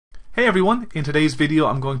Hey everyone, in today's video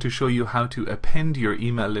I'm going to show you how to append your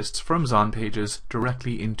email lists from ZonPages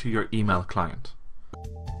directly into your email client.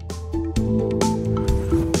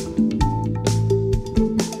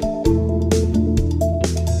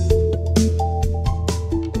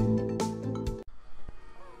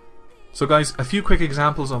 So guys, a few quick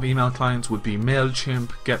examples of email clients would be Mailchimp,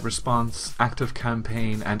 GetResponse,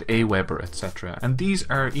 ActiveCampaign and aWeber, etc. And these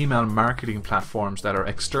are email marketing platforms that are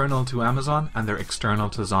external to Amazon and they're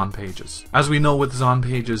external to ZonPages. As we know with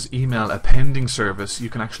ZonPages email appending service,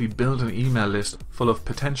 you can actually build an email list full of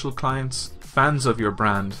potential clients, fans of your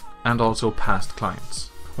brand, and also past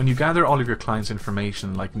clients. When you gather all of your clients'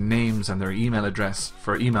 information like names and their email address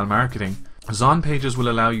for email marketing, ZonPages will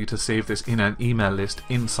allow you to save this in an email list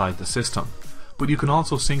inside the system. But you can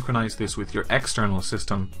also synchronize this with your external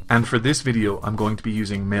system, and for this video I'm going to be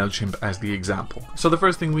using Mailchimp as the example. So the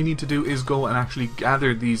first thing we need to do is go and actually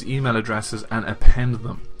gather these email addresses and append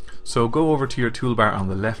them. So go over to your toolbar on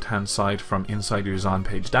the left hand side from inside your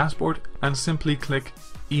ZonPage dashboard and simply click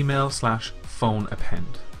Email/Phone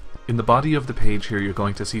Append. In the body of the page here you're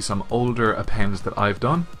going to see some older appends that I've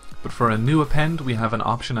done. But for a new append, we have an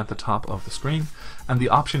option at the top of the screen, and the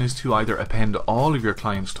option is to either append all of your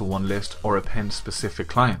clients to one list or append specific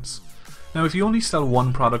clients. Now, if you only sell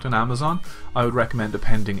one product on Amazon, I would recommend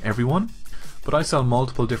appending everyone, but I sell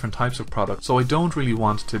multiple different types of products, so I don't really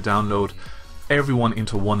want to download everyone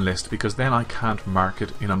into one list because then I can't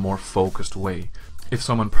market in a more focused way. If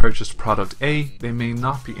someone purchased product A, they may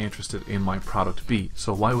not be interested in my product B,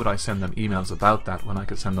 so why would I send them emails about that when I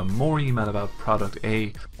could send them more email about product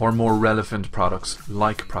A or more relevant products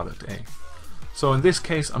like product A. So in this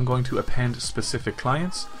case I'm going to append specific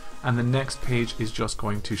clients, and the next page is just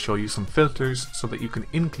going to show you some filters so that you can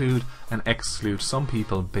include and exclude some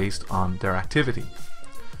people based on their activity.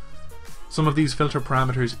 Some of these filter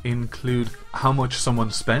parameters include how much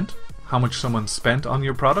someone spent on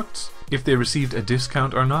your products, if they received a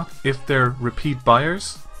discount or not, if they're repeat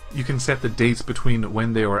buyers. You can set the dates between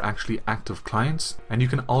when they were actually active clients, and you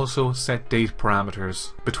can also set date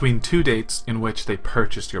parameters between two dates in which they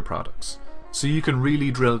purchased your products. So you can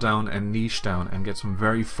really drill down and niche down and get some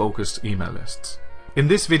very focused email lists. In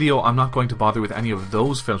this video I'm not going to bother with any of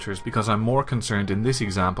those filters because I'm more concerned in this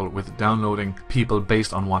example with downloading people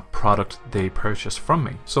based on what product they purchase from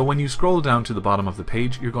me. So when you scroll down to the bottom of the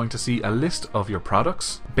page, you're going to see a list of your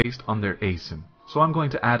products based on their ASIN. So I'm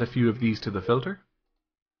going to add a few of these to the filter.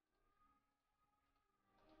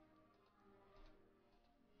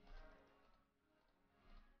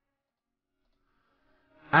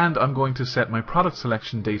 And I'm going to set my product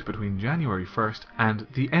selection date between January 1st and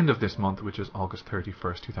the end of this month, which is August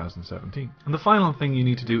 31st, 2017. And the final thing you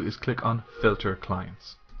need to do is click on Filter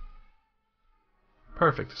Clients.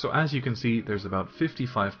 Perfect. So as you can see, there's about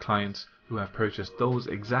 55 clients who have purchased those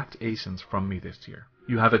exact ASINs from me this year.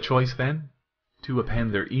 You have a choice then to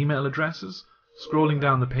append their email addresses. Scrolling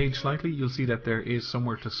down the page slightly, you'll see that there is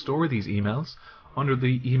somewhere to store these emails. Under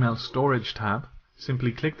the Email Storage tab,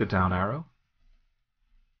 simply click the down arrow.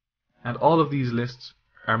 And all of these lists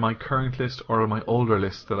are my current list or my older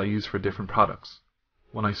lists that I use for different products.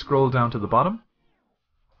 When I scroll down to the bottom,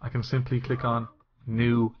 I can simply click on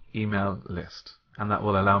New Email List, and that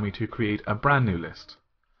will allow me to create a brand new list.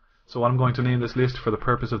 So what I'm going to name this list for the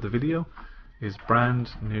purpose of the video is Brand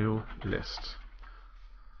New List.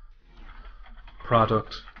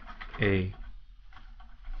 Product A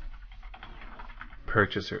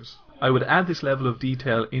Purchasers. I would add this level of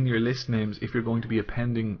detail in your list names if you're going to be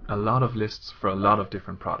appending a lot of lists for a lot of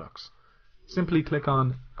different products. Simply click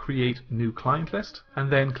on Create New Client List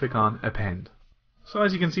and then click on Append. So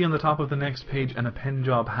as you can see on the top of the next page, an append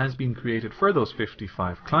job has been created for those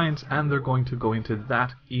 55 clients and they're going to go into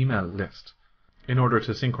that email list. In order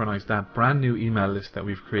to synchronize that brand new email list that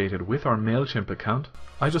we've created with our Mailchimp account,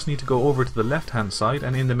 I just need to go over to the left hand side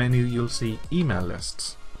and in the menu you'll see Email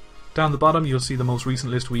Lists. Down the bottom you'll see the most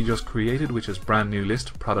recent list we just created, which is Brand New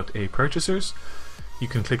List, Product A Purchasers. You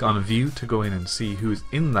can click on View to go in and see who's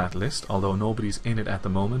in that list, although nobody's in it at the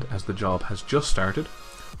moment as the job has just started.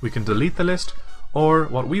 We can delete the list, or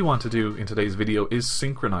what we want to do in today's video is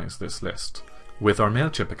synchronize this list with our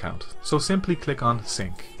Mailchimp account. So simply click on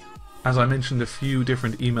Sync. As I mentioned a few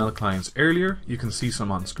different email clients earlier, you can see some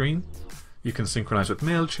on screen. You can synchronize with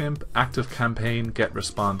Mailchimp, ActiveCampaign,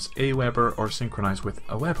 GetResponse, aWeber, or synchronize with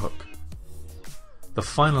a webhook. The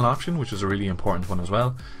final option, which is a really important one as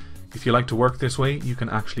well, if you like to work this way, you can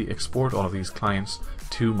actually export all of these clients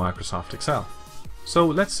to Microsoft Excel. So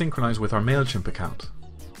let's synchronize with our Mailchimp account.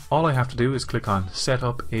 All I have to do is click on Set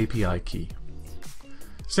Up API Key.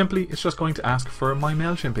 Simply, it's just going to ask for my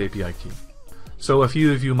Mailchimp API key. So a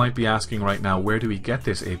few of you might be asking right now, where do we get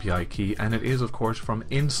this API key? And it is of course from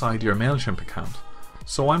inside your Mailchimp account.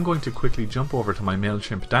 So I'm going to quickly jump over to my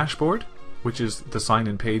Mailchimp Dashboard, which is the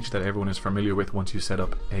sign-in page that everyone is familiar with once you set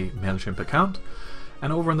up a Mailchimp account.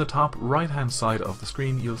 And over on the top right hand side of the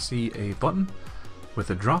screen you'll see a button with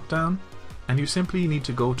a drop down, and you simply need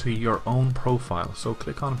to go to your own profile. So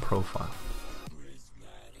click on Profile.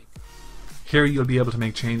 Here you'll be able to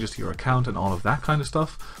make changes to your account and all of that kind of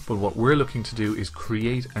stuff, but what we're looking to do is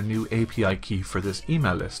create a new API key for this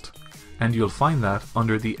email list, and you'll find that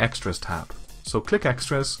under the Extras tab. So click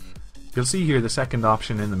Extras. You'll see here the second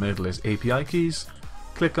option in the middle is API keys.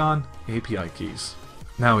 Click on API keys.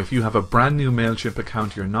 Now if you have a brand new Mailchimp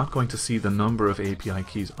account, you're not going to see the number of API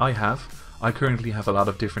keys I have. I currently have a lot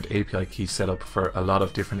of different API keys set up for a lot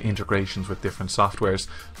of different integrations with different softwares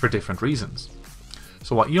for different reasons.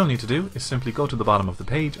 So what you'll need to do is simply go to the bottom of the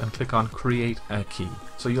page and click on Create a Key.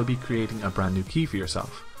 So you'll be creating a brand new key for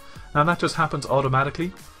yourself. Now that just happens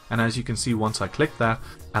automatically, and as you can see once I click that,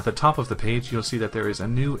 at the top of the page you'll see that there is a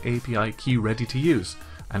new API key ready to use.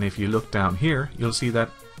 And if you look down here, you'll see that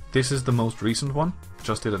this is the most recent one,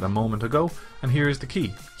 just did it a moment ago, and here is the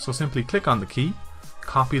key. So simply click on the key,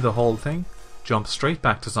 copy the whole thing, jump straight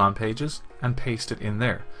back to ZonPages and paste it in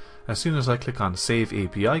there. As soon as I click on Save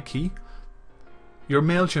API Key, your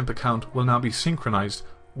Mailchimp account will now be synchronized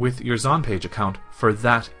with your ZonPage account for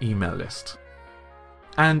that email list.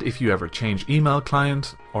 And if you ever change email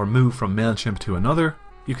client or move from Mailchimp to another,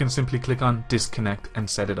 you can simply click on Disconnect and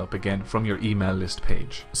set it up again from your email list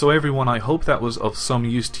page. So everyone, I hope that was of some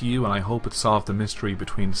use to you, and I hope it solved the mystery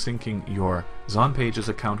between syncing your ZonPages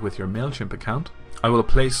account with your Mailchimp account. I will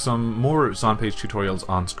place some more ZonPage tutorials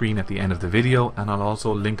on screen at the end of the video, and I'll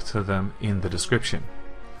also link to them in the description.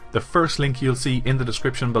 The first link you'll see in the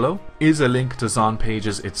description below is a link to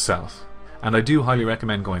ZonPages itself, and I do highly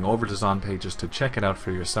recommend going over to ZonPages to check it out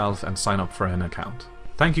for yourself and sign up for an account.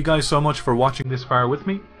 Thank you guys so much for watching this far with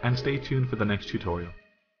me, and stay tuned for the next tutorial.